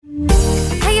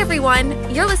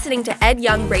everyone. You're listening to Ed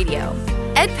Young Radio,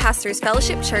 Ed Pastors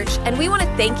Fellowship Church, and we want to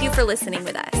thank you for listening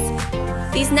with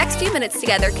us. These next few minutes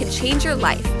together can change your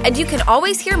life, and you can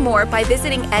always hear more by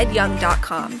visiting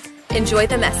edyoung.com. Enjoy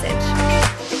the message.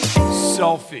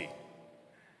 Selfie.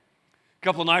 A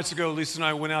couple of nights ago, Lisa and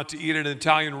I went out to eat at an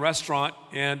Italian restaurant,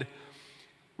 and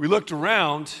we looked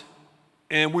around,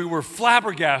 and we were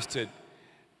flabbergasted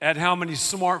at how many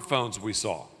smartphones we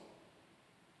saw.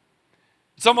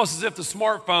 It's almost as if the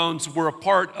smartphones were a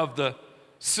part of the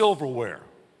silverware.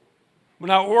 When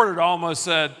I ordered, I almost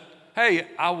said, hey,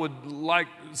 I would like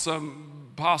some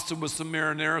pasta with some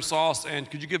marinara sauce, and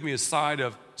could you give me a side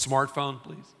of smartphone,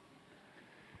 please?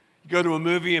 You go to a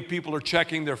movie, and people are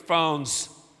checking their phones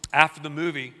after the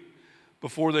movie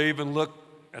before they even look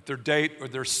at their date or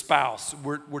their spouse.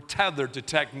 We're tethered to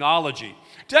technology.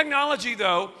 Technology,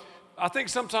 though, I think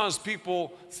sometimes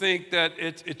people think that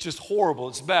it's just horrible,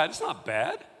 it's bad. It's not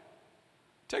bad.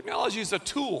 Technology is a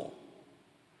tool.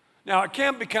 Now, it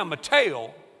can become a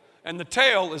tail, and the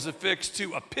tail is affixed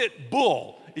to a pit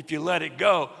bull if you let it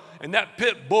go, and that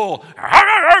pit bull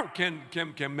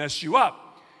can mess you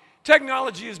up.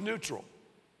 Technology is neutral.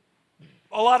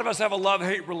 A lot of us have a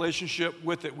love-hate relationship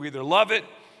with it. We either love it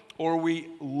or we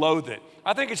loathe it.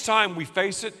 I think it's time we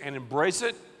face it and embrace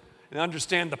it and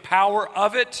understand the power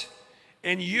of it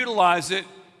and utilize it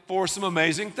for some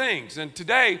amazing things. And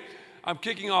today, I'm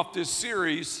kicking off this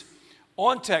series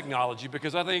on technology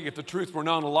because I think if the truth were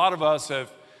known, a lot of us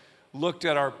have looked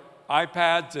at our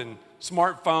iPads and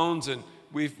smartphones, and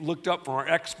we've looked up from our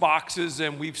Xboxes,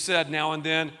 and we've said now and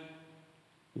then,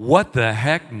 what the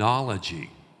hecknology?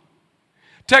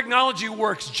 Technology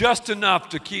works just enough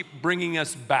to keep bringing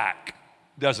us back,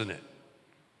 doesn't it?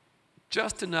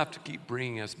 Just enough to keep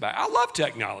bringing us back. I love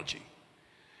technology.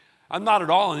 I'm not at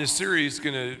all in this series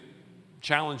going to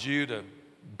challenge you to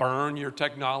burn your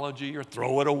technology or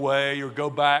throw it away or go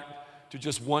back to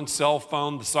just one cell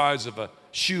phone the size of a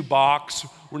shoebox.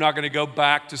 We're not going to go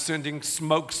back to sending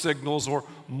smoke signals or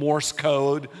Morse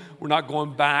code. We're not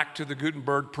going back to the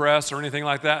Gutenberg press or anything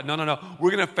like that. No.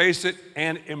 We're going to face it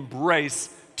and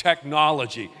embrace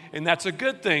technology. And that's a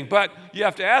good thing. But you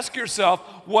have to ask yourself,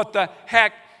 what the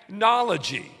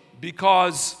hecknology?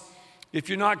 Because if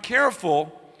you're not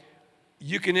careful,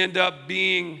 you can end up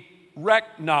being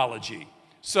wrecknology.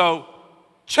 So,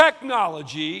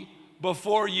 checknology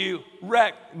before you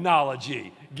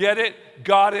wrecknology. Get it?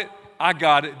 Got it? I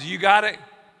got it. Do you got it?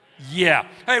 Yeah.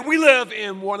 Hey, we live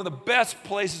in one of the best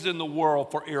places in the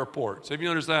world for airports. Have you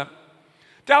noticed that?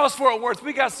 Dallas-Fort Worth,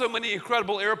 we got so many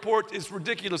incredible airports, it's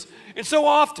ridiculous. And so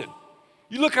often,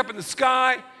 you look up in the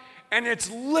sky, and it's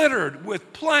littered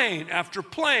with plane after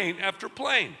plane after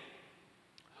plane.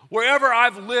 Wherever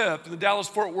I've lived in the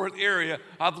Dallas-Fort Worth area,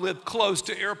 I've lived close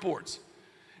to airports.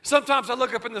 Sometimes I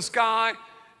look up in the sky,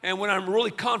 and when I'm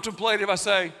really contemplative, I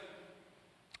say, I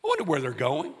wonder where they're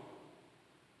going.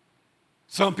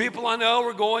 Some people I know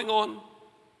are going on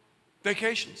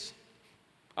vacations.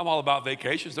 I'm all about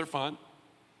vacations, they're fun.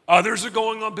 Others are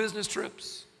going on business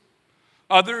trips.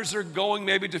 Others are going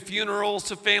maybe to funerals,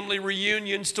 to family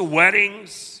reunions, to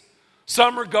weddings.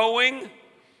 Some are going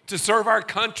to serve our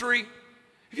country.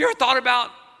 Have you ever thought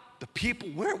about the people,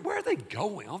 where are they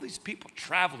going? All these people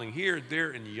traveling here,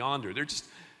 there, and yonder. They're just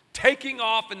taking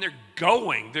off and they're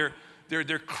going.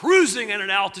 They're cruising at an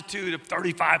altitude of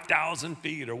 35,000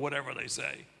 feet or whatever they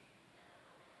say.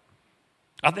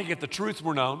 I think if the truth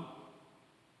were known,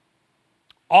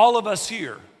 all of us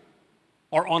here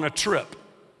are on a trip.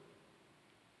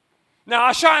 Now,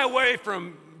 I shy away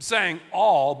from saying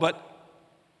all, but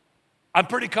I'm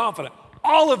pretty confident.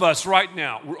 All of us right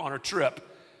now, we're on a trip.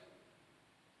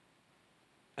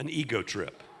 An ego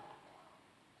trip.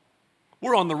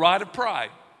 We're on the ride of pride.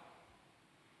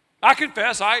 I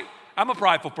confess, I'm a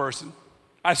prideful person.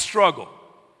 I struggle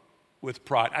with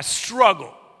pride. I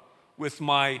struggle with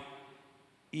my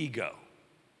ego.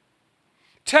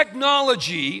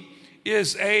 Technology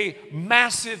is a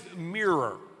massive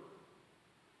mirror.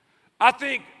 I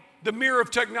think the mirror of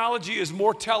technology is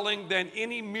more telling than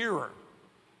any mirror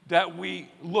that we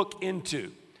look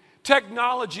into.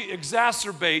 Technology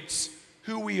exacerbates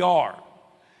who we are.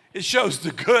 It shows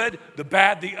the good, the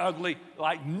bad, the ugly,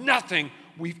 like nothing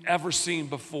we've ever seen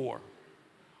before.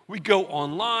 We go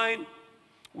online,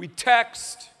 we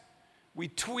text, we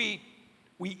tweet,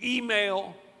 we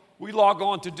email, we log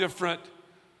on to different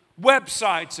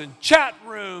websites and chat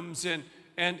rooms,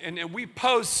 and we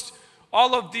post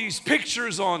all of these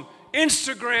pictures on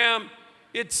Instagram.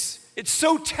 It's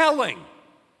so telling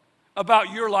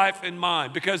about your life and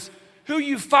mine, because who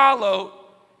you follow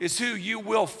is who you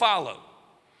will follow.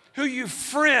 Who you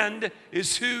friend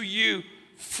is who you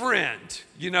friend.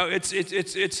 You know, it's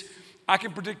I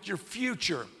can predict your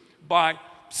future by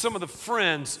some of the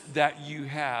friends that you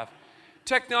have.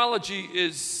 Technology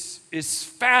is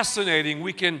fascinating.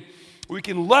 We can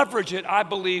leverage it, I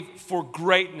believe, for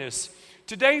greatness.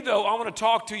 Today, though, I want to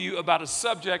talk to you about a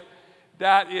subject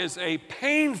that is a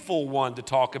painful one to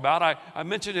talk about. I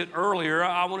mentioned it earlier.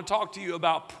 I want to talk to you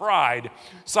about pride.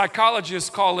 Psychologists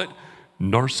call it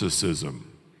narcissism.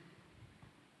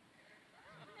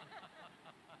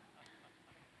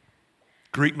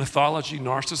 Greek mythology,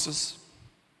 Narcissus,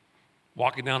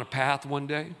 walking down a path one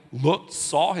day, looked,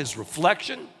 saw his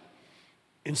reflection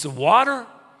in some water.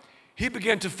 He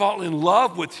began to fall in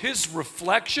love with his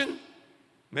reflection.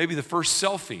 Maybe the first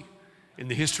selfie in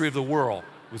the history of the world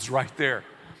was right there.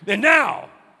 And now,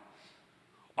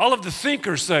 all of the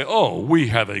thinkers say, oh, we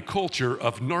have a culture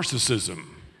of narcissism.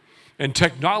 And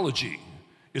technology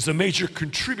is a major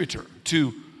contributor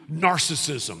to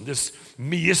narcissism, this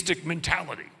meistic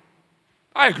mentality.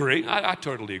 I agree. I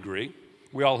totally agree.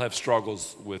 We all have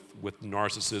struggles with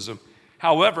narcissism.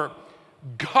 However,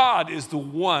 God is the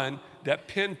one that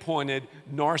pinpointed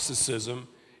narcissism.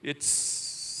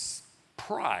 It's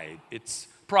pride. It's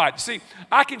pride. See,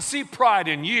 I can see pride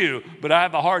in you, but I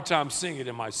have a hard time seeing it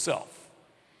in myself.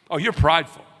 Oh, you're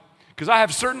prideful. Because I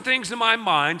have certain things in my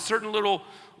mind, certain little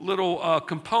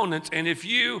components, and if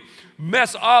you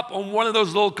mess up on one of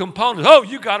those little components, oh,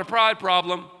 you got a pride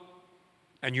problem.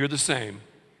 And you're the same.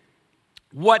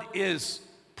 What is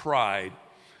pride?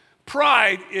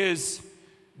 Pride is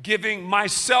giving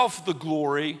myself the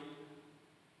glory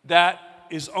that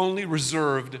is only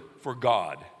reserved for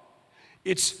God.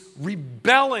 It's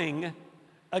rebelling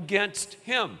against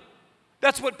Him.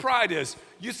 That's what pride is.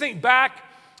 You think back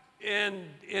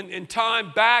in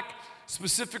time, back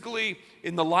specifically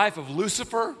in the life of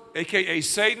Lucifer, a.k.a.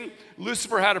 Satan.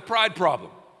 Lucifer had a pride problem.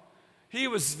 He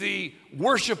was the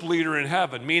worship leader in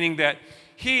heaven, meaning that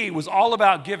he was all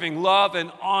about giving love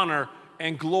and honor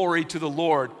and glory to the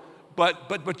Lord.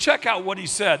 But check out what he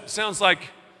said. Sounds like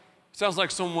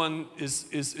someone is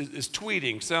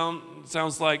tweeting.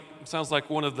 Sounds like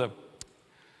one of the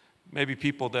maybe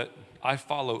people that I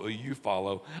follow or you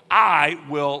follow. I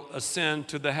will ascend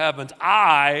to the heavens.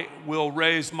 I will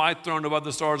raise my throne above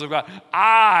the stars of God.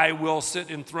 I will sit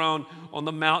enthroned on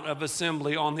the mount of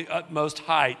assembly on the utmost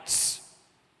heights.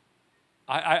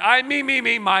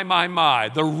 Me,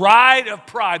 my. The ride of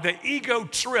pride, the ego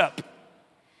trip.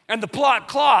 And the plot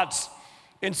clots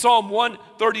in Psalm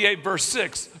 138, verse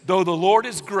 6. Though the Lord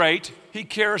is great, He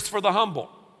cares for the humble.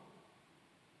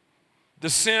 The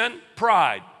sin,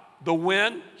 pride. The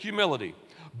win, humility.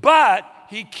 But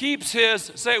He keeps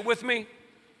His, say it with me,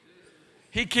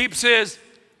 He keeps His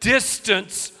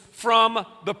distance from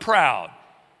the proud.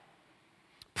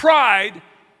 Pride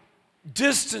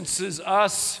distances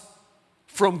us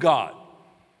from God.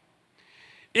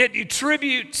 It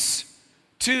attributes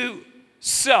to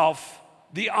self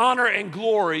the honor and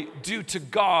glory due to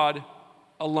God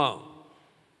alone.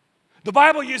 The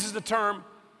Bible uses the term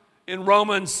in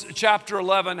Romans chapter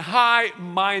 11,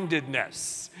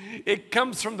 high-mindedness. It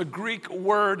comes from the Greek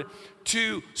word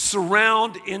to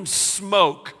surround in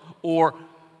smoke or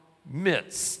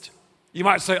mist. You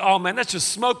might say, oh man, that's just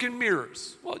smoke and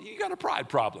mirrors. Well, you got a pride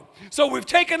problem. So we've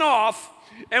taken off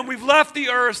and we've left the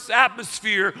earth's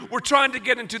atmosphere. We're trying to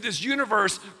get into this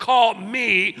universe called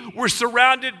me. We're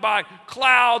surrounded by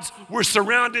clouds. We're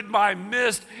surrounded by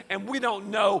mist, and we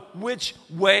don't know which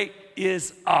way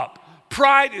is up.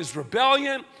 Pride is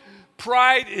rebellion.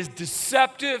 Pride is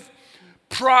deceptive.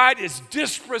 Pride is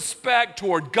disrespect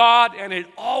toward God, and it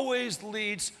always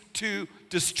leads to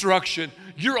destruction.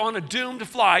 You're on a doomed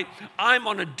flight. I'm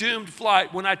on a doomed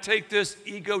flight when I take this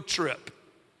ego trip.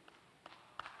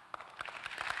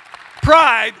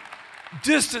 Pride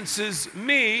distances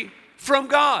me from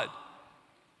God.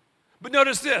 But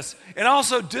notice this, it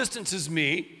also distances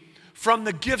me from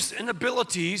the gifts and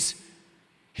abilities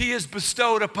He has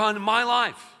bestowed upon my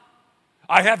life.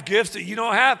 I have gifts that you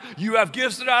don't have. You have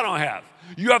gifts that I don't have.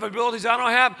 You have abilities I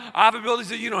don't have. I have abilities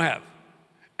that you don't have.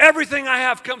 Everything I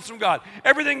have comes from God.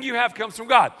 Everything you have comes from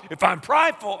God. If I'm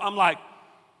prideful, I'm like,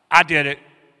 I did it.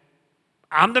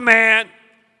 I'm the man.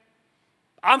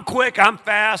 I'm quick, I'm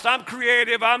fast, I'm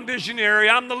creative, I'm visionary,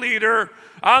 I'm the leader,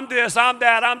 I'm this, I'm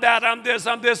that, I'm that, I'm this,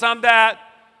 I'm this, I'm that.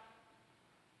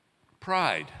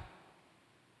 Pride.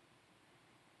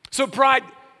 So pride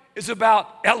is about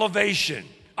elevation.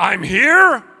 I'm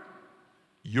here,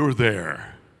 you're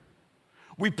there.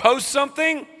 We post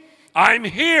something, I'm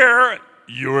here,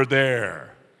 you're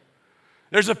there.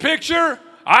 There's a picture,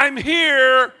 I'm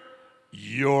here,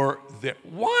 you're there.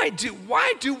 Why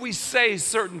do we say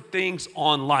certain things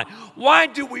online? Why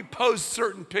do we post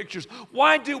certain pictures?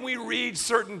 Why do we read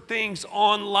certain things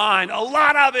online? A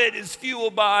lot of it is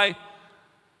fueled by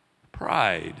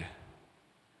pride.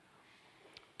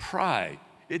 Pride.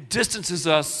 It distances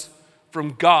us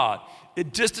from God.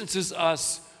 It distances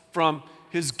us from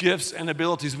His gifts and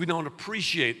abilities. We don't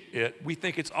appreciate it. We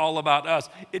think it's all about us.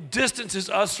 It distances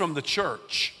us from the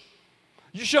church.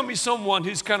 You show me someone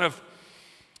who's kind of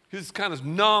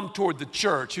numb toward the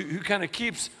church, who kind of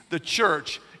keeps the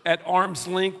church at arm's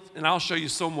length, and I'll show you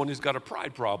someone who's got a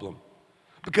pride problem.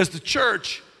 Because the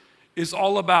church is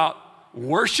all about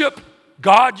worship.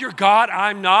 God, you're God,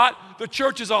 I'm not. The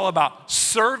church is all about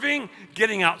serving,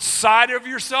 getting outside of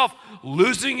yourself,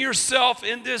 losing yourself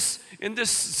in this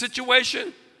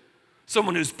situation.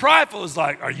 Someone who's prideful is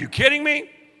like, are you kidding me?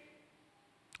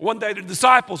 One day the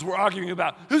disciples were arguing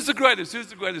about who's the greatest, who's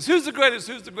the greatest, who's the greatest,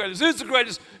 who's the greatest, who's the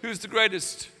greatest, who's the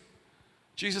greatest.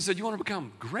 Jesus said, you want to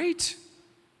become great?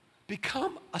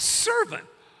 Become a servant.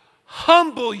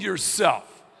 Humble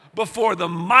yourself before the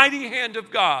mighty hand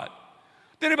of God.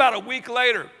 Then about a week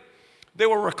later, they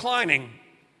were reclining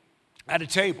at a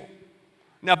table.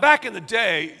 Now back in the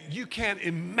day, you can't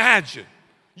imagine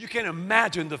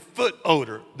the foot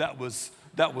odor that was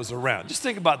around. Just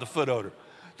think about the foot odor.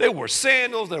 They wore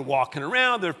sandals, they're walking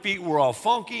around, their feet were all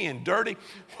funky and dirty.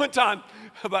 One time,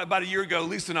 about a year ago,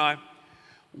 Lisa and I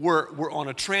were on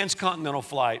a transcontinental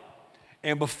flight,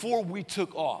 and before we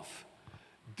took off,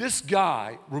 this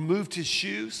guy removed his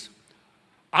shoes.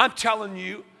 I'm telling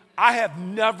you, I have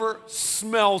never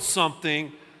smelled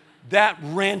something that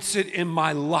rancid in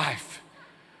my life.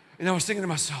 And I was thinking to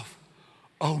myself,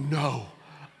 oh no,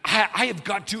 I have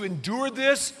got to endure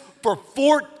this for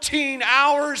 14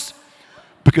 hours.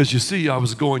 Because you see, I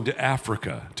was going to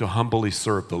Africa to humbly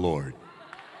serve the Lord.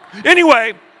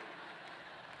 Anyway,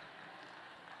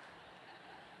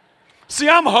 see,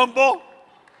 I'm humble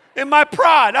in my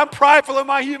pride. I'm prideful in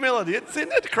my humility. Isn't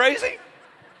that crazy?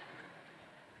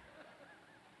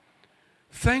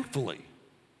 Thankfully,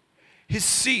 his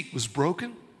seat was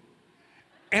broken,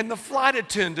 and the flight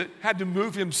attendant had to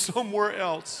move him somewhere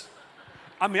else.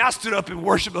 I mean, I stood up and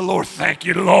worshiped the Lord. Thank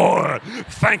you, Lord.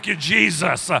 Thank you,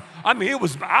 Jesus. I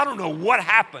don't know what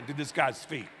happened to this guy's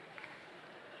feet.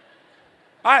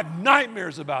 I have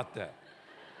nightmares about that.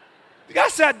 The guy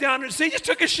sat down and he just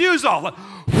took his shoes off.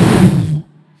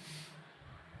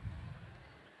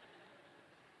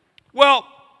 Well,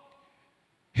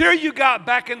 here you got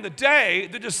back in the day,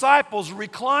 the disciples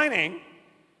reclining.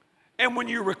 And when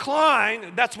you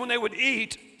recline, that's when they would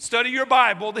eat, study your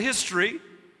Bible, the history.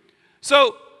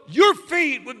 So your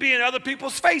feet would be in other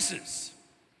people's faces.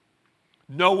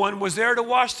 No one was there to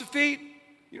wash the feet.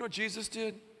 You know what Jesus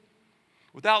did?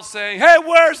 Without saying, hey,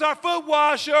 where's our foot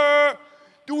washer?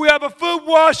 Do we have a foot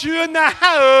washer in the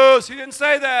house? He didn't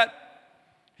say that.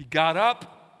 He got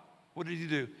up. What did he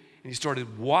do? And he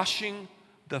started washing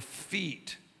the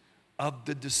feet of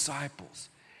the disciples.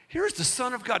 Here's the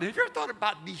Son of God. Have you ever thought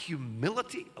about the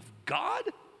humility of God?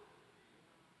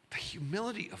 The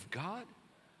humility of God?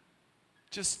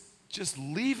 Just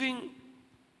leaving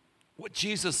what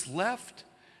Jesus left,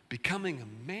 becoming a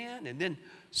man, and then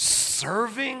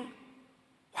serving.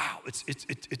 Wow,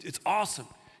 it's awesome.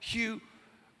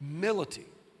 Humility.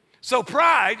 So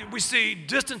pride, we see,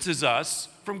 distances us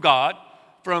from God,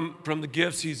 from the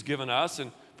gifts He's given us,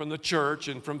 and from the church,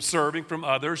 and from serving, from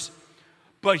others.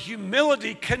 But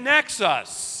humility connects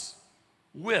us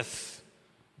with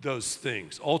those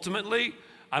things. Ultimately,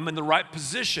 I'm in the right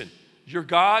position. You're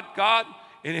God,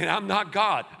 and I'm not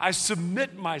God. I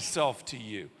submit myself to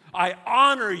you. I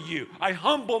honor you. I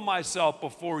humble myself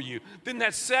before you. Then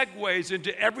that segues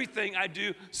into everything I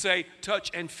do, say, touch,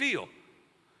 and feel.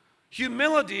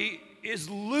 Humility is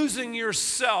losing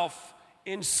yourself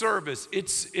in service.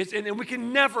 And we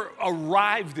can never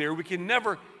arrive there. We can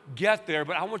never get there.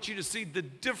 But I want you to see the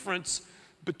difference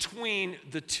between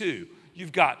the two.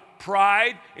 You've got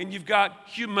pride and you've got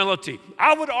humility.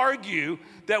 I would argue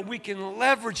that we can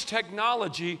leverage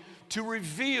technology to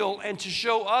reveal and to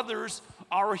show others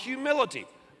our humility.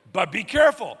 But be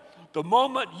careful. The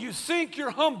moment you think you're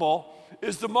humble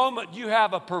is the moment you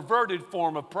have a perverted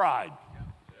form of pride.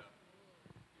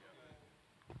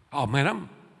 Oh man,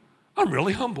 I'm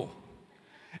really humble.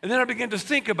 And then I begin to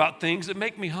think about things that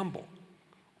make me humble.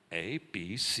 A,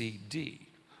 B, C, D.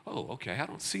 Oh, okay, I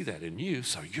don't see that in you,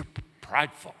 so you're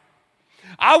prideful.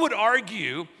 I would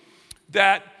argue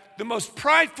that the most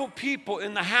prideful people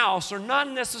in the house are not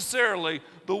necessarily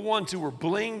the ones who were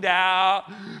blinged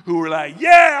out, who were like,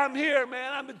 yeah, I'm here,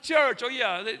 man, I'm in church. Oh,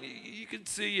 yeah, you can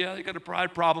see, yeah, they got a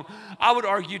pride problem. I would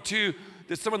argue, too,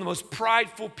 that some of the most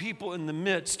prideful people in the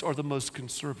midst are the most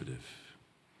conservative.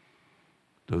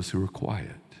 Those who are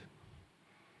quiet.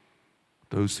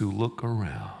 Those who look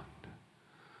around.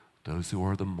 Those who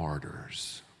are the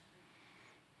martyrs.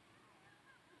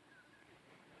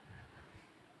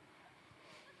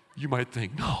 You might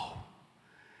think, no,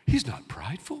 he's not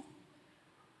prideful.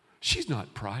 She's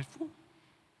not prideful.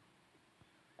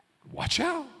 Watch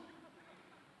out.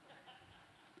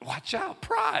 Watch out.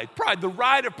 Pride, the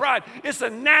ride of pride. It's a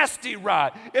nasty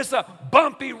ride. It's a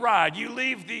bumpy ride. You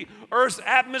leave the Earth's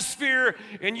atmosphere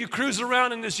and you cruise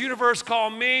around in this universe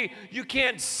called me. You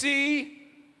can't see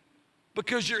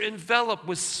because you're enveloped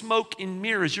with smoke and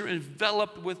mirrors. You're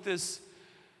enveloped with this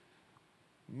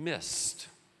mist.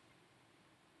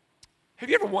 Have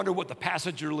you ever wondered what the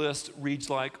passenger list reads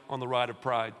like on the ride of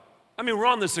pride? I mean, we're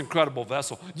on this incredible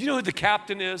vessel. Do you know who the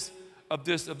captain is of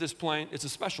this plane? It's a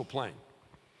special plane.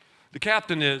 The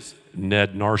captain is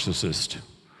Ned Narcissist.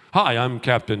 Hi, I'm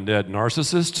Captain Ned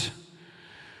Narcissist.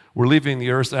 We're leaving the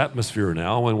Earth's atmosphere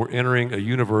now, and we're entering a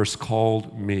universe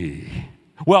called me.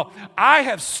 Well, I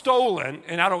have stolen,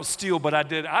 and I don't steal, but I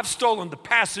did. I've stolen the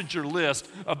passenger list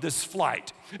of this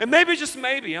flight. And maybe, just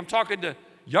maybe, I'm talking to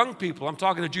young people, I'm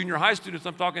talking to junior high students,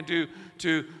 I'm talking to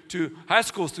high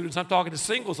school students, I'm talking to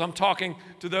singles, I'm talking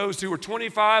to those who are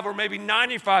 25 or maybe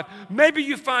 95. Maybe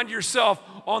you find yourself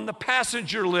on the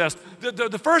passenger list.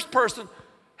 The first person,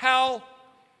 Hal,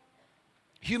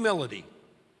 humility.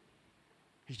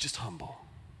 He's just humble.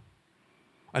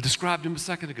 I described him a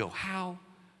second ago. Hal,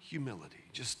 humility.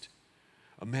 Just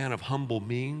a man of humble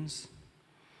means,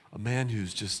 a man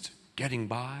who's just getting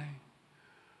by,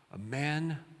 a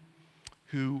man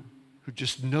who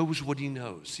just knows what he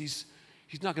knows. He's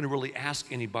not going to really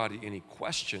ask anybody any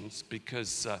questions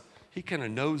because he kind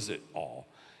of knows it all.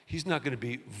 He's not going to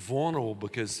be vulnerable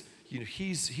because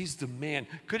he's the man.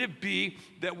 Could it be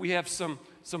that we have some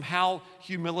Hal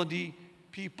humility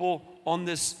people on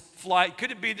this flight?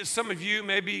 Could it be that some of you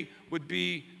maybe would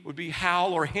be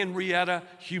Hal or Henrietta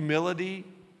humility?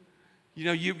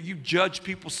 You judge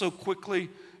people so quickly.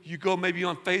 You go maybe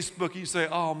on Facebook, you say,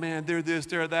 oh man, they're this,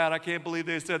 they're that, I can't believe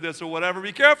they said this or whatever.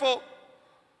 Be careful.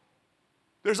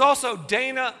 There's also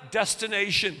Dana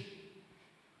Destination.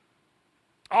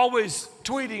 Always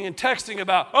tweeting and texting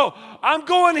about, oh, I'm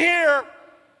going here.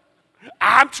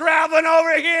 I'm traveling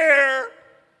over here.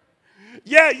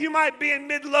 Yeah, you might be in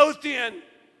Midlothian,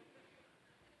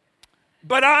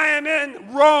 but I am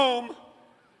in Rome.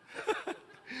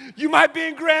 You might be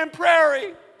in Grand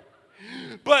Prairie.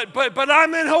 But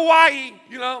I'm in Hawaii,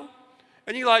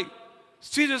 And you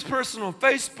see this person on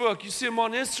Facebook, you see him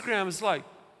on Instagram, it's like,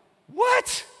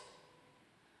 what?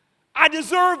 I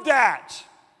deserve that.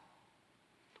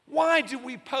 Why do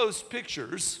we post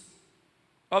pictures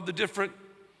of the different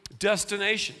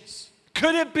destinations?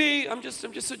 Could it be, I'm just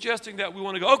suggesting that we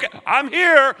want to go, okay, I'm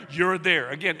here, you're there.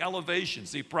 Again, elevation,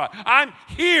 see, pride. I'm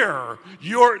here,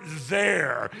 you're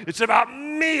there. It's about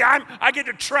me. I get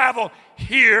to travel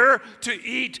here to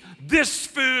eat this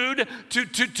food, to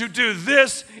do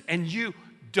this, and you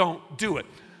don't do it.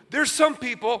 There's some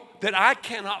people that I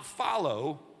cannot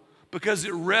follow because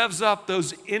it revs up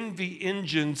those envy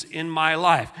engines in my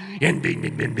life. Envy.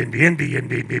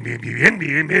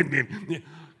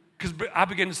 Because I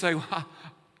begin to say, well,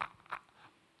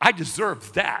 I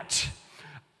deserve that.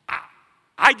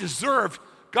 I deserve,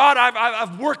 God,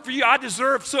 I've worked for you. I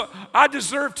deserve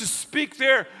to speak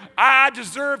there. I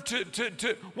deserve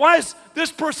to why is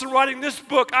this person writing this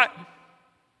book?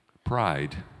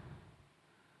 Pride.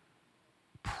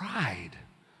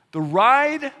 The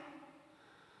ride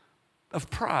of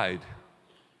pride.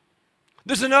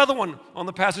 There's another one on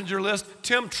the passenger list,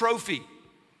 Tim Trophy.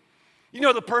 You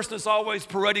know the person that's always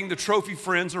parading the trophy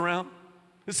friends around?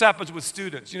 This happens with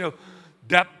students.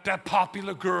 That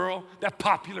popular girl, that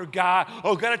popular guy.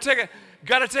 Oh, gotta take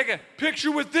a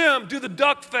picture with them. Do the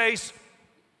duck face.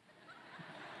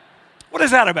 What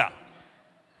is that about?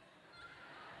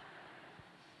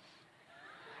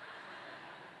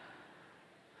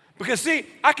 Because see,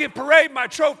 I can parade my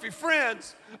trophy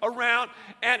friends around,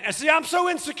 and see, I'm so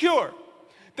insecure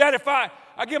that if I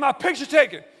get my picture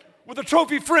taken with a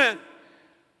trophy friend,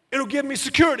 it'll give me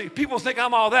security. People think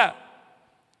I'm all that.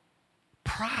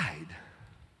 Pride.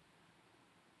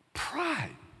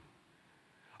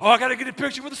 Oh, I got to get a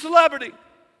picture with a celebrity.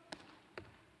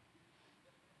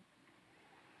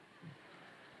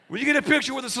 When you get a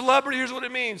picture with a celebrity, here's what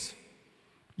it means.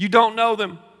 You don't know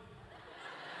them.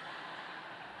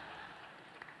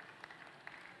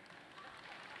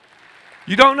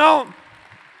 You don't know them.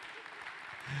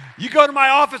 You go to my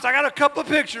office, I got a couple of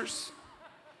pictures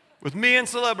with me and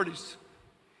celebrities.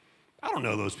 I don't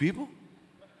know those people.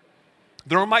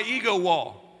 They're on my ego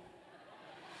wall.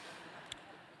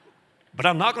 But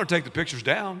I'm not going to take the pictures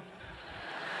down.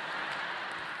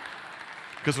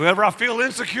 Because whenever I feel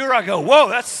insecure, I go, whoa,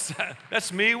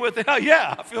 that's me with it.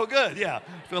 Yeah, I feel good. Yeah,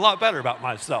 I feel a lot better about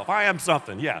myself. I am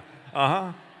something. Yeah,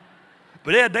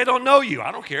 But Ed, they don't know you.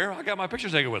 I don't care. I got my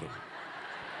pictures taken with them.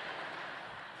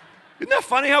 Isn't that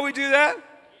funny how we do that?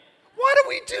 Why do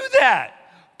we do that?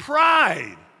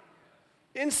 Pride,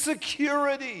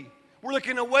 insecurity. We're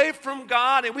looking away from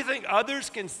God, and we think others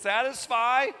can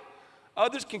satisfy,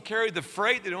 others can carry the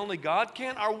freight that only God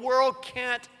can. Our world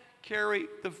can't carry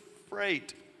the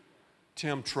freight.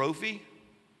 Tina Trophy.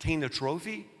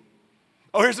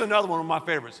 Oh, here's another one of my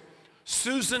favorites.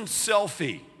 Susan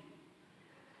Selfie.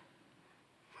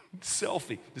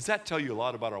 Selfie. Does that tell you a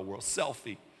lot about our world?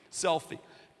 Selfie. Selfies.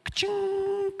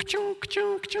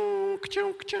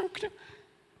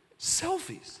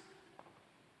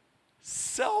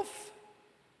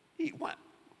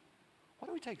 Why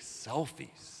do we take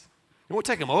selfies? And we'll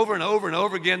take them over and over and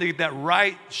over again to get that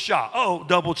right shot. Oh,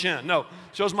 double chin. No.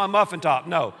 Shows my muffin top.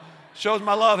 No. Shows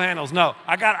my love handles. No.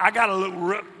 I got to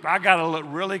look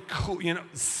really cool.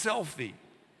 Selfie.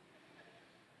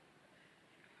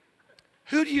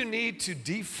 Who do you need to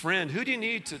defriend? Who do you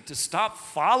need to stop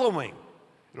following?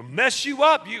 It'll mess you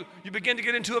up. You begin to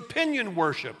get into opinion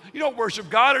worship. You don't worship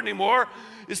God anymore.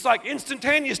 It's like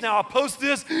instantaneous now. I'll post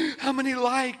this. How many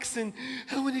likes and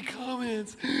how many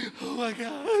comments? Oh my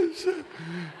gosh.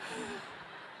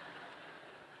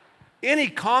 Any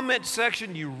comment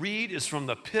section you read is from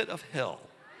the pit of hell.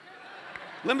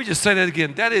 Let me just say that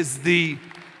again. That is the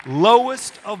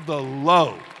lowest of the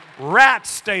low. Rats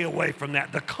stay away from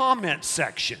that. The comment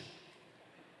section.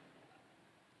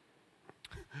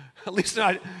 Lisa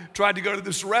and I tried to go to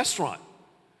this restaurant.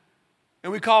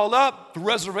 And we called up the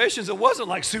reservations. It wasn't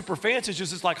like super fancy. It's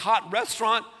just this like hot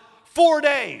restaurant. 4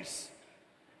 days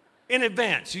in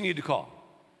advance you need to call.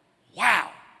 Wow.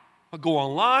 I go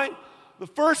online. The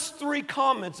first 3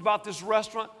 comments about this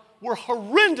restaurant were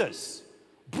horrendous,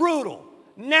 brutal,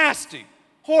 nasty,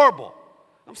 horrible.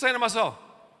 I'm saying to myself,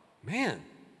 man,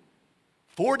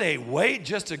 4-day wait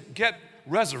just to get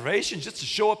reservations, just to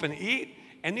show up and eat?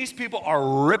 And these people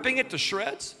are ripping it to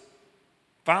shreds.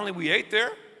 Finally, we ate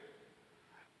there.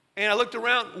 And I looked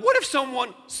around. What if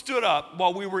someone stood up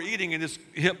while we were eating in this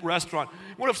hip restaurant?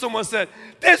 What if someone said,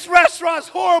 this restaurant's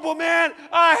horrible, man.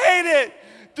 I hate it.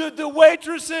 The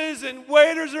waitresses and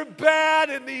waiters are bad,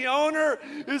 and the owner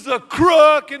is a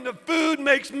crook, and the food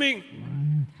makes me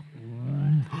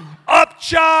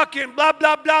upchuck and blah,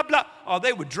 blah, blah, blah. Oh,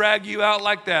 they would drag you out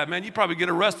like that, man. You'd probably get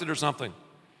arrested or something.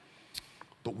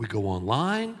 But we go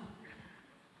online.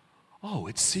 Oh,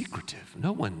 it's secretive.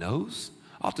 No one knows.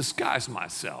 I'll disguise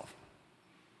myself.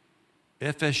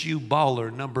 FSU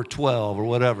baller number 12 or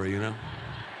whatever,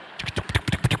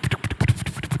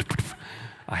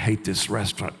 I hate this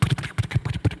restaurant.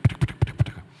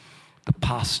 The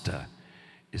pasta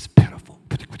is pitiful.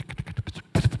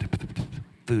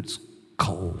 Food's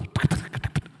cold.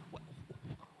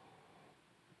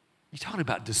 You talking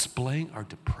about displaying our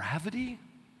depravity?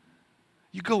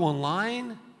 You go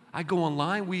online, I go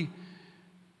online, we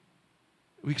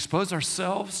expose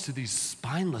ourselves to these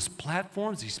spineless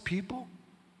platforms, these people.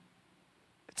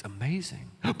 It's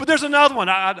amazing. But there's another one.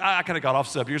 I kind of got off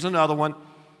subject. Here's another one.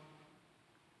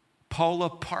 Paula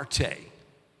Partey.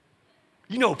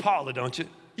 You know Paula, don't you?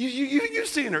 You've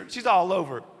seen her. She's all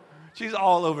over. She's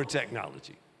all over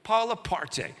technology. Paula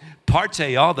Partey.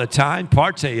 Partey all the time,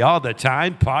 partey all the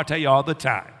time, partey all the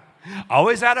time.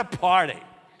 Always at a party.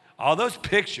 All those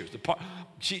pictures.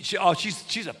 She's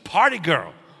a party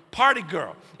girl.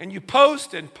 And you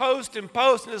post and post and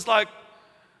post, and it's like,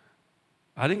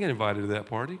 I didn't get invited to that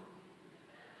party.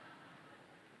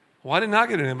 Why didn't I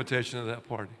get an invitation to that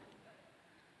party?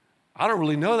 I don't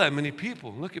really know that many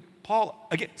people. Look at Paula.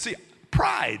 Again, see,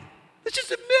 pride. Let's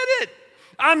just admit it.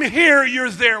 I'm here,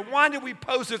 you're there. Why did we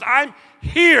post this? I'm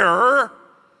here,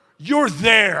 you're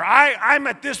there. I'm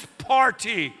at this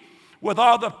party with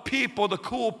all the people, the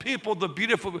cool people, the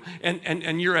beautiful,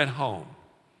 and you're at home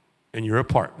in your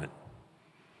apartment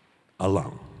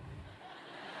alone.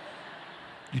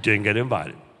 You didn't get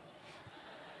invited.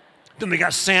 Then they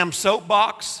got Sam's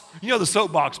soapbox. You know the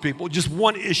soapbox people, just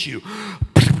one issue.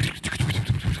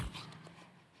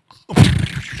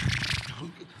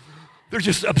 They're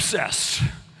just obsessed.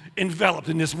 enveloped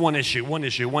in this one issue.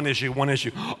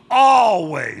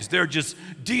 Always. They're just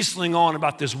dieseling on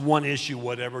about this one issue,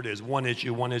 whatever it is. One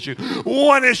issue.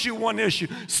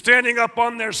 Standing up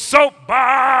on their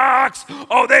soapbox.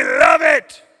 Oh, they love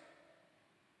it.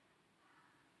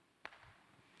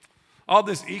 All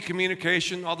this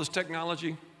e-communication, all this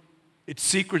technology, it's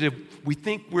secretive. We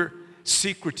think we're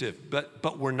secretive,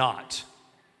 but we're not.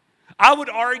 I would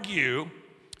argue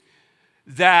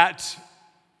that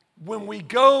when we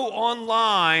go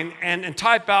online and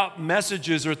type out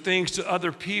messages or things to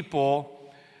other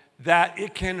people, that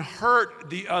it can hurt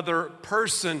the other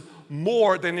person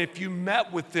more than if you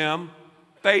met with them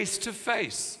face to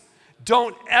face.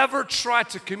 Don't ever try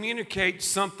to communicate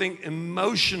something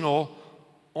emotional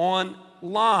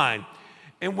online.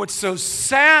 And what's so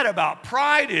sad about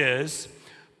pride is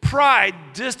pride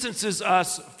distances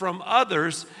us from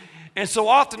others. And so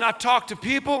often I talk to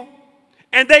people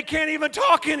and they can't even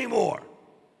talk anymore.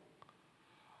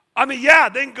 I mean, yeah,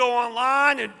 they can go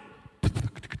online and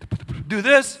do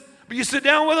this, but you sit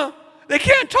down with them, they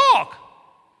can't talk.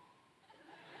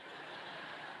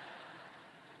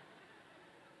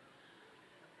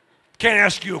 Can't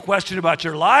ask you a question about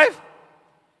your life.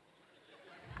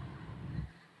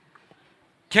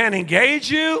 Can't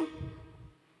engage you.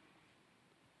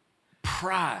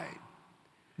 Pride,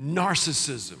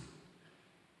 narcissism.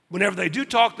 Whenever they do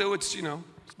talk, though, it's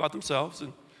about themselves.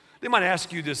 And they might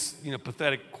ask you this,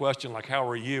 pathetic question like, how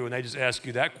are you? And they just ask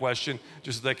you that question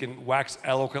just so they can wax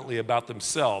eloquently about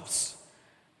themselves.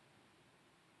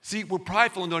 See, we're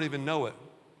prideful and don't even know it.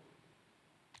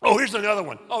 Oh, here's another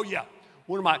one. Oh, yeah.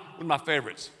 One of my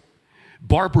favorites.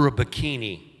 Barbara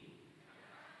Bikini.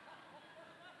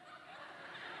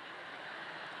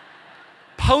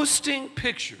 Posting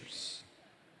pictures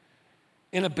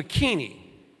in a bikini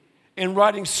and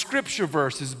writing scripture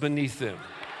verses beneath them.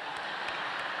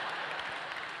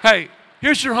 Hey,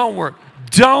 here's your homework.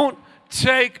 Don't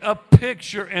take a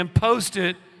picture and post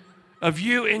it of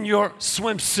you in your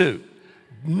swimsuit.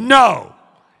 No.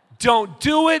 Don't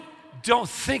do it. Don't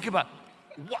think about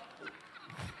it. What?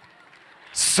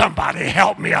 Somebody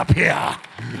help me up here.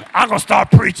 I'm going to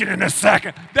start preaching in a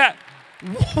second.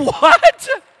 What?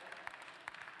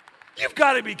 You've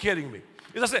got to be kidding me.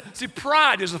 As I said, see,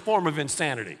 pride is a form of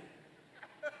insanity.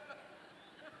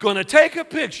 Going to take a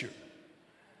picture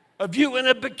of you in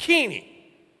a bikini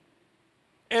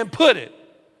and put it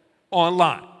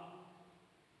online.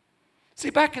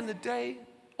 See, back in the day,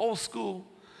 old school,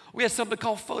 we had something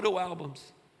called photo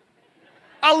albums.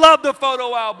 I love the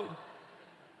photo album.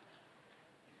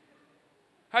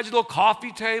 Had your little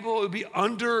coffee table. It would be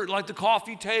under like the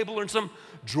coffee table or in some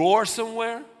drawer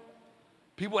somewhere.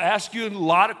 People ask you a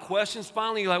lot of questions.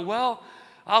 Finally, you're like, well,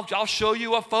 I'll show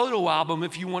you a photo album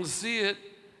if you want to see it.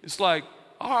 It's like,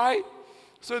 all right.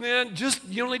 So then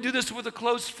you only do this with a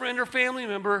close friend or family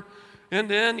member. And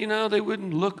then, they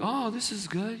wouldn't look, oh, this is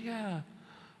good. Yeah.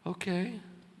 Okay.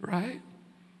 Right.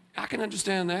 I can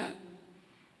understand that.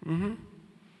 Mm-hmm.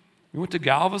 You went to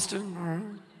Galveston. All right.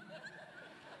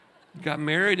 You got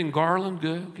married in Garland.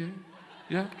 Good. Okay.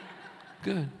 Yeah.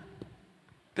 Good.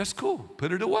 That's cool.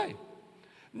 Put it away.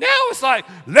 Now it's like,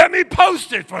 let me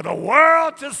post it for the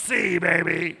world to see,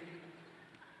 baby.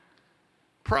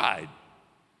 Pride.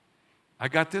 I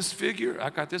got this figure. I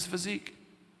got this physique.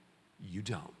 You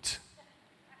don't.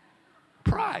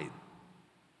 Pride.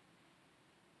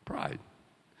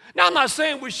 Now, I'm not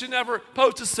saying we should never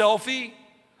post a selfie.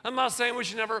 I'm not saying we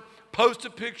should never post a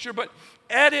picture, but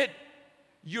edit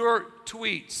your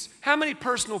tweets. How many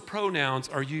personal pronouns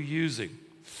are you using?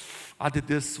 I did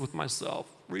this with myself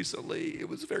recently. It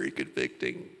was very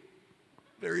convicting.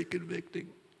 Very convicting.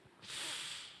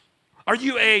 Are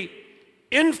you a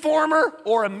informer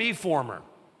or a me-former?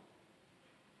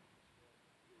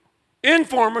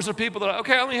 Informers are people that,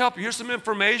 okay, let me help you. Here's some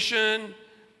information.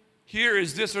 Here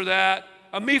is this or that.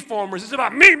 A me-former is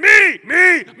about me.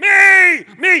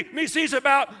 See, it's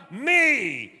about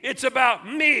me. It's about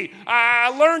me.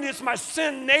 I learned it's my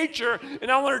sin nature, and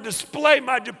I want to display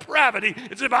my depravity.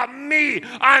 It's about me.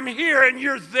 I'm here, and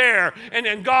you're there.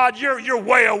 And God, you're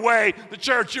way away. The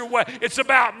church, you're way. It's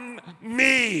about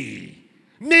me.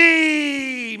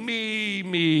 Me.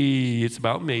 It's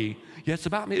about me. Yeah, it's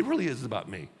about me. It really is about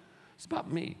me. It's about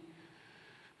me.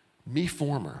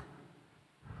 Me-former.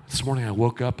 This morning I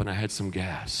woke up and I had some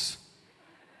gas.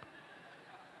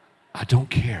 I don't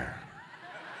care.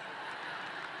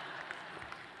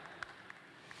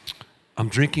 I'm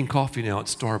drinking coffee now at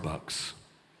Starbucks.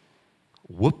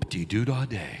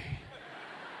 Whoop-de-doo-dah-day.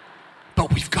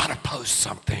 But we've got to post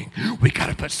something. We got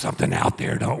to put something out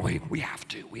there, don't we? We have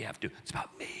to. It's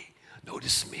about me.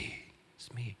 Notice me.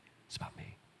 It's me. It's about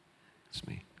me. It's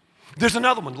me. There's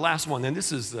another one, the last one, and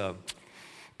this is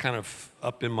kind of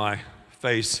up in my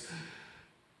face.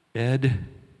 Ed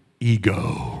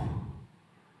Ego.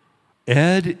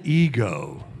 Ed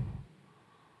Ego.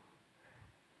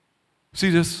 See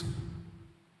this?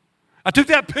 I took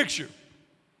that picture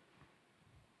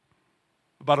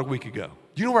about a week ago.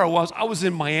 Do you know where I was? I was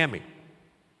in Miami.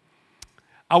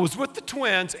 I was with the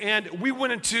twins, and we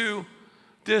went into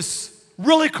this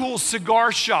really cool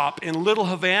cigar shop in Little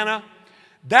Havana.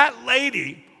 That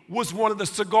lady was one of the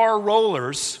cigar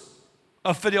rollers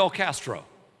of Fidel Castro.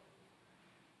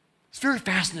 It's very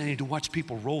fascinating to watch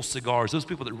people roll cigars, those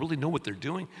people that really know what they're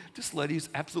doing. This lady is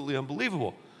absolutely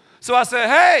unbelievable. So I said,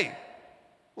 hey,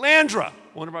 Landra,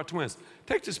 one of our twins,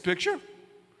 take this picture.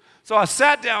 So I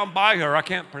sat down by her. I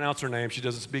can't pronounce her name. She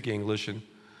doesn't speak English. And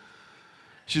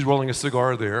she's rolling a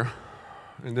cigar there.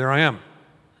 And there I am.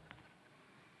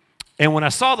 And when I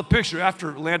saw the picture,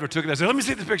 after Landra took it, I said, let me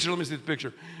see the picture, let me see the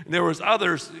picture. And there was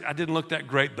others, I didn't look that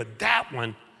great, but that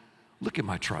one, look at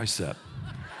my tricep.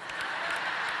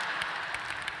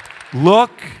 Look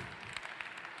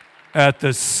at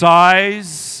the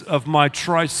size of my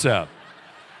tricep.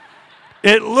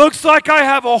 It looks like I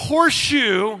have a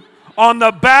horseshoe on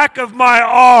the back of my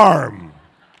arm.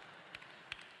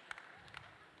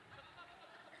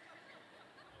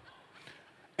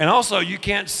 And also, you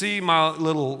can't see my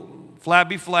little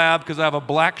flabby flab because I have a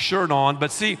black shirt on.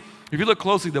 But see, if you look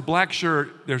closely, the black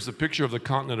shirt, there's a picture of the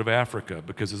continent of Africa,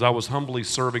 because as I was humbly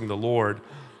serving the Lord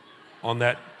on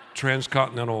that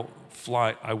transcontinental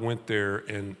flight, I went there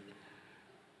and,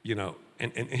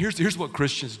 and here's what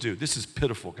Christians do. This is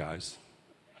pitiful, guys.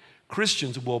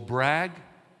 Christians will brag.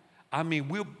 I mean,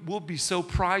 we'll be so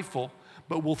prideful,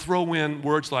 but we'll throw in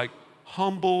words like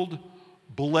humbled,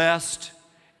 blessed.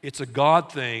 It's a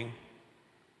God thing.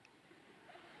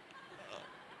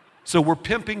 So we're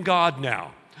pimping God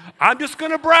now. I'm just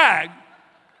going to brag.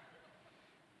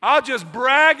 I'll just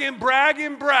brag and brag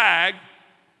and brag.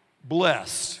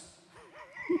 Blessed.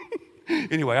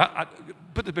 Anyway, I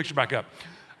put the picture back up.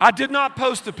 I did not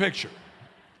post the picture.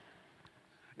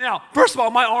 Now, first of all,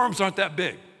 my arms aren't that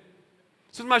big.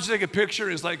 Sometimes you take a picture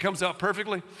and it comes out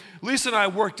perfectly. Lisa and I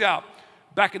worked out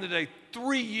back in the day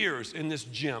 3 years in this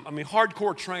gym. I mean,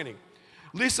 hardcore training.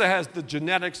 Lisa has the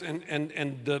genetics and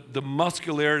the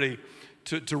muscularity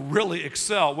to really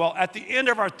excel. Well, at the end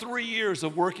of our 3 years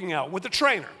of working out with a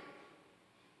trainer,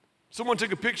 someone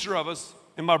took a picture of us,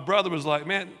 and my brother was like,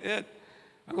 man, Ed,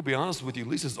 I'm going to be honest with you,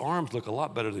 Lisa's arms look a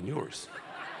lot better than yours.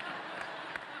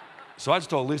 So I just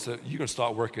told Lisa, you're going to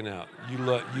start working out.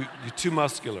 You're too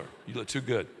muscular. You look too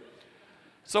good.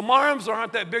 So my arms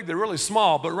aren't that big. They're really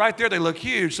small, but right there they look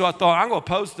huge. So I thought, I'm going to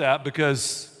post that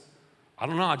because, I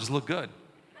don't know, I just look good.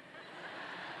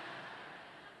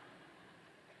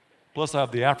 Plus I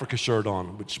have the Africa shirt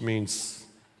on, which means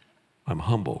I'm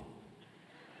humble.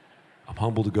 I'm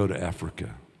humble to go to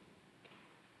Africa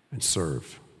and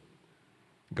serve.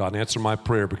 God answered my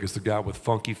prayer because the guy with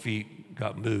funky feet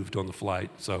got moved on the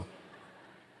flight, so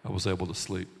I was able to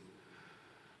sleep.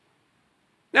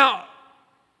 Now,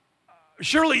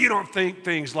 surely you don't think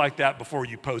things like that before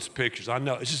you post pictures. I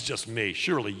know, this is just me.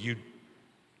 Surely you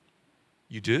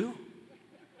do?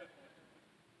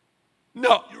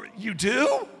 No, you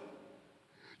do?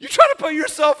 You try to put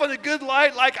yourself in a good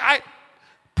light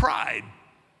pride.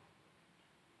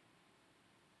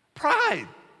 Pride.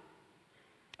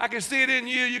 I can see it in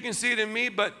you, you can see it in me,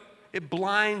 but it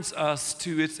blinds us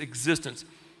to its existence.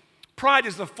 Pride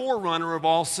is the forerunner of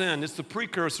all sin. It's the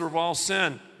precursor of all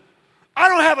sin. I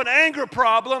don't have an anger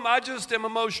problem, I just am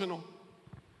emotional.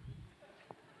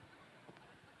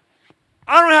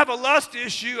 I don't have a lust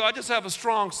issue, I just have a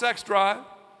strong sex drive.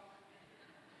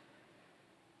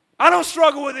 I don't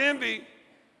struggle with envy,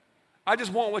 I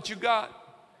just want what you got.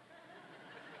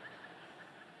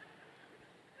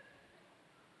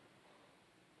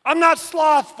 I'm not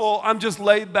slothful, I'm just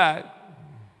laid back.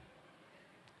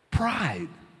 Pride.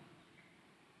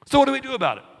 So what do we do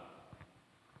about it?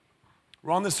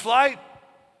 We're on this flight.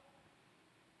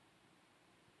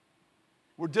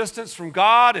 We're distanced from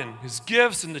God and His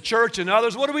gifts and the church and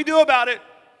others. What do we do about it?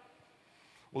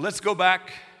 Well, let's go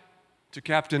back to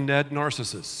Captain Ned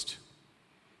Narcissist.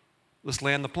 Let's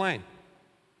land the plane.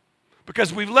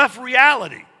 Because we've left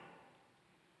reality.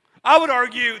 I would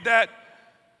argue that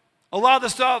a lot of the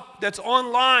stuff that's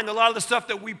online, a lot of the stuff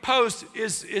that we post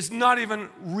is not even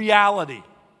reality.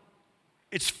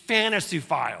 It's fantasy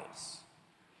files.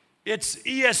 It's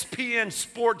ESPN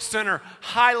Sports Center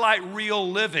highlight reel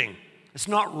living. It's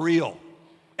not real.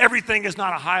 Everything is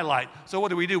not a highlight. So what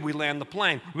do? We land the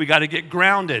plane. We got to get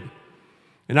grounded.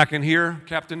 And I can hear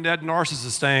Captain Ned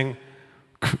Narcissist saying,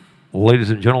 Ladies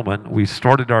and gentlemen, we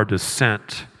started our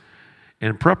descent.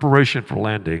 In preparation for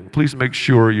landing, please make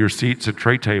sure your seats and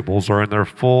tray tables are in their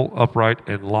full, upright,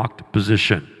 and locked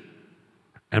position.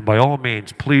 And by all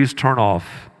means, please turn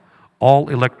off all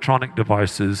electronic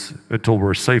devices until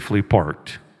we're safely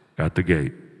parked at the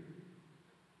gate.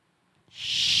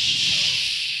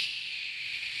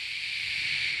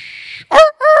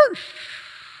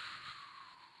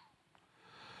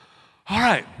 All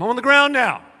right, I'm on the ground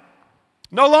now.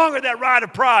 No longer that ride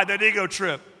of pride, that ego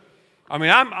trip. I mean,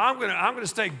 I'm gonna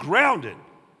stay grounded.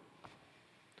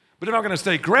 But if I'm gonna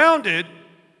stay grounded,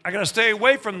 I gotta stay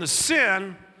away from the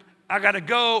sin. I gotta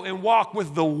go and walk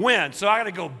with the wind. So I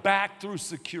gotta go back through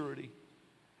security.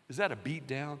 Is that a beat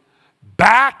down?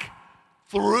 Back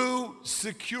through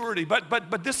security.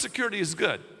 But this security is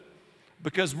good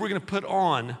because we're gonna put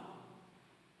on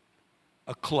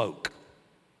a cloak.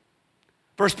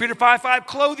 1 Peter 5:5,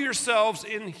 clothe yourselves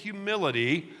in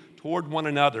humility toward one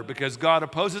another, because God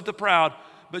opposes the proud,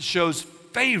 but shows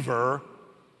favor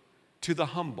to the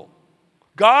humble.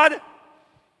 God,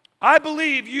 I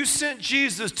believe you sent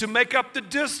Jesus to make up the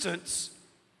distance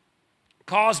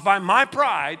caused by my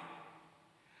pride.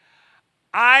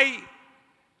 I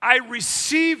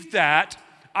received that.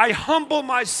 I humble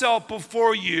myself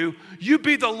before you. You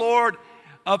be the Lord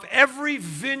of every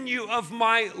venue of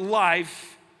my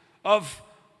life, of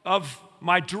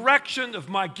my direction, of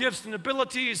my gifts and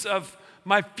abilities, of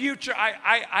my future.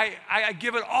 I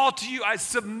give it all to you. I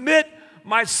submit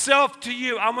myself to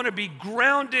you. I want to be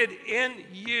grounded in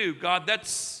you. God,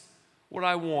 that's what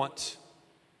I want.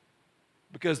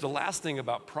 Because the last thing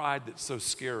about pride that's so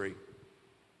scary,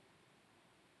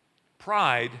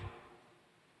 pride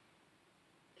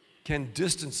can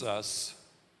distance us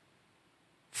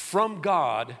from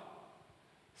God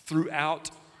throughout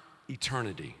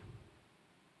eternity.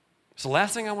 It's the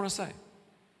last thing I want to say.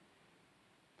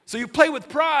 So you play with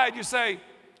pride, you say,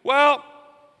 well,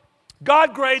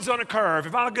 God grades on a curve.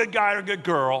 If I'm a good guy or a good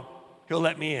girl, he'll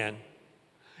let me in.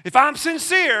 If I'm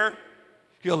sincere,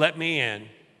 he'll let me in.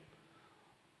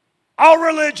 All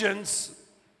religions,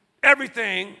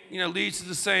 everything, leads to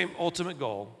the same ultimate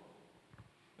goal.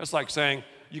 That's like saying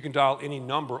you can dial any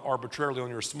number arbitrarily on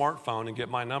your smartphone and get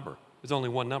my number. There's only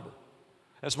one number.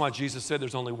 That's why Jesus said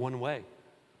there's only one way.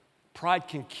 Pride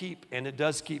can keep, and it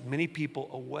does keep, many people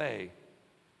away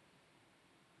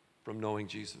from knowing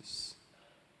Jesus,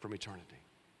 from eternity.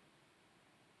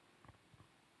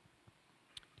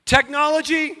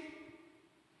 Technology,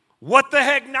 what the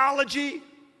hecknology?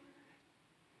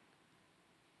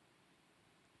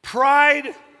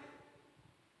 Pride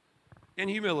and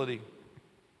humility.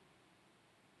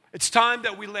 It's time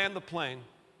that we land the plane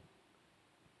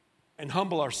and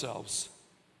humble ourselves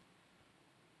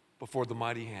before the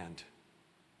mighty hand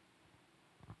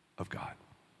of God.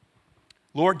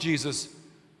 Lord Jesus,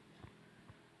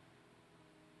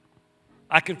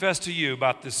 I confess to you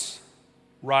about this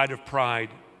ride of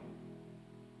pride,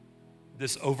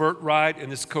 this overt ride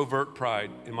and this covert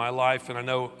pride in my life, and I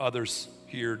know others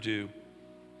here do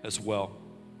as well.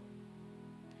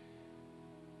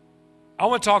 I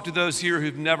want to talk to those here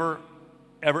who've never,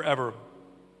 ever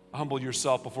humbled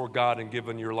yourself before God and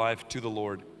given your life to the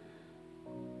Lord.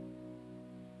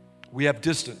 We have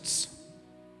distance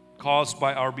caused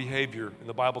by our behavior, and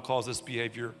the Bible calls this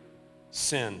behavior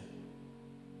sin.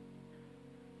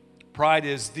 Pride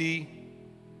is the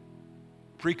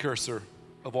precursor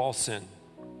of all sin.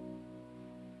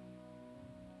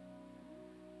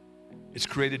 It's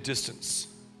created distance.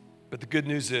 But the good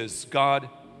news is God,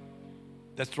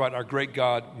 that's right, our great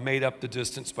God made up the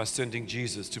distance by sending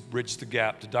Jesus to bridge the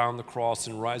gap, to die on the cross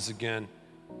and rise again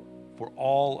for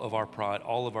all of our pride,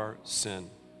 all of our sin.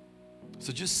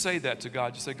 So just say that to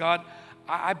God. Just say, God,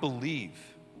 I believe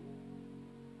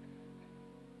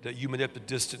that you made up the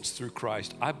distance through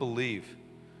Christ. I believe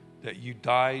that you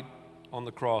died on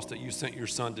the cross, that you sent your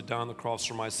son to die on the cross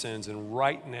for my sins. And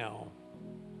right now,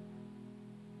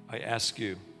 I ask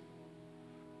you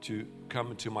to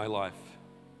come into my life.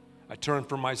 I turn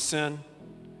from my sin.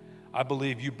 I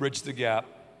believe you bridged the gap.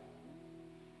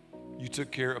 You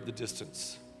took care of the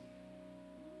distance.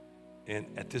 And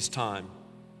at this time,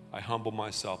 I humble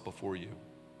myself before you.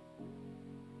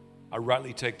 I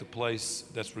rightly take the place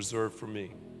that's reserved for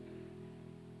me,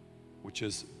 which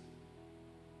is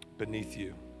beneath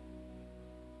you,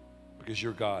 because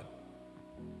you're God,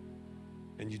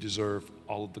 and you deserve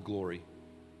all of the glory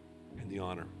and the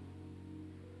honor.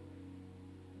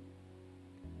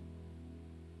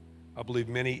 I believe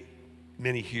many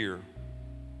here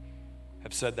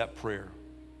have said that prayer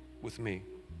with me.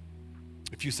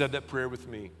 If you said that prayer with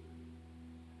me,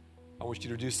 I want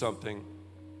you to do something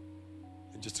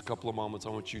in just a couple of moments, I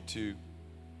want you to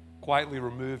quietly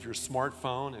remove your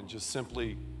smartphone and just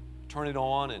simply turn it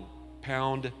on and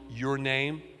pound your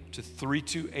name to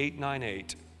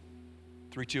 32898.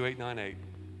 32898.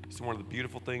 It's one of the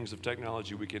beautiful things of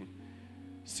technology. We can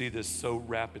see this so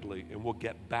rapidly, and we'll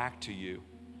get back to you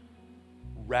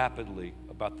rapidly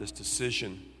about this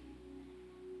decision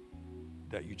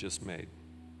that you just made.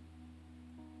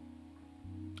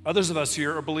 Others of us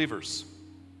here are believers.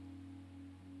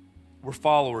 We're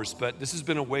followers, but this has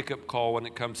been a wake-up call when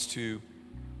it comes to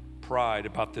pride,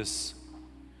 about this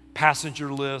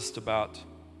passenger list, about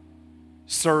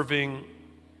serving,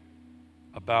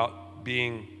 about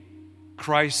being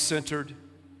Christ-centered,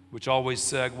 which always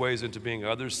segues into being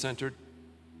others-centered.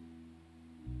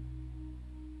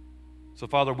 So,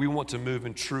 Father, we want to move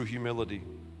in true humility.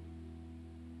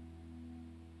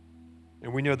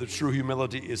 And we know that true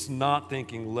humility is not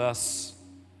thinking less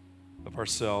of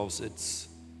ourselves, it's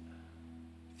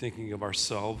thinking of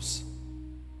ourselves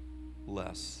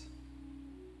less.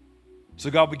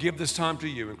 So, God, we give this time to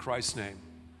you in Christ's name.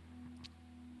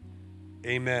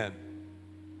 Amen.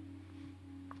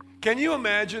 Can you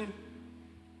imagine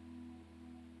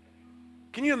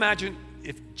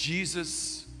if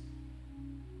Jesus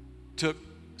took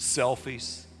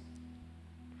selfies?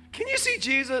 Can you see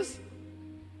Jesus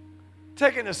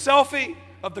taking a selfie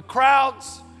of the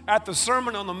crowds at the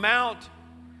Sermon on the Mount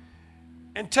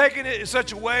and taking it in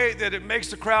such a way that it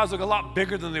makes the crowds look a lot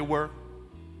bigger than they were?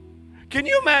 Can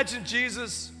you imagine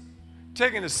Jesus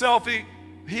taking a selfie,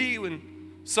 he and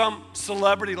some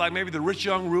celebrity like maybe the rich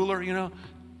young ruler, you know?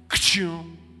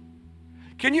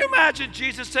 Can you imagine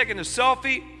Jesus taking a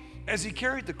selfie as he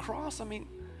carried the cross? I mean,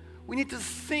 we need to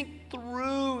think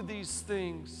through these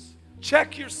things.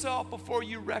 Check yourself before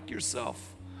you wreck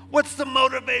yourself. What's the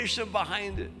motivation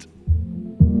behind it?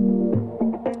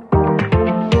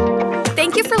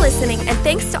 Thank you for listening, and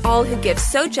thanks to all who give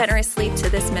so generously to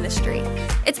this ministry.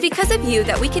 It's because of you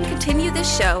that we can continue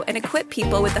this show and equip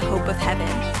people with the hope of heaven.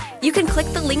 You can click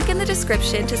the link in the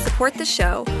description to support the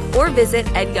show or visit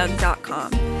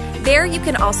edyoung.com. There you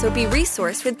can also be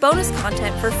resourced with bonus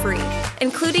content for free,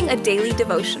 including a daily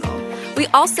devotional. We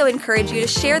also encourage you to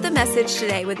share the message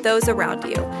today with those around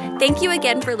you. Thank you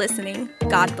again for listening.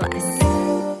 God bless.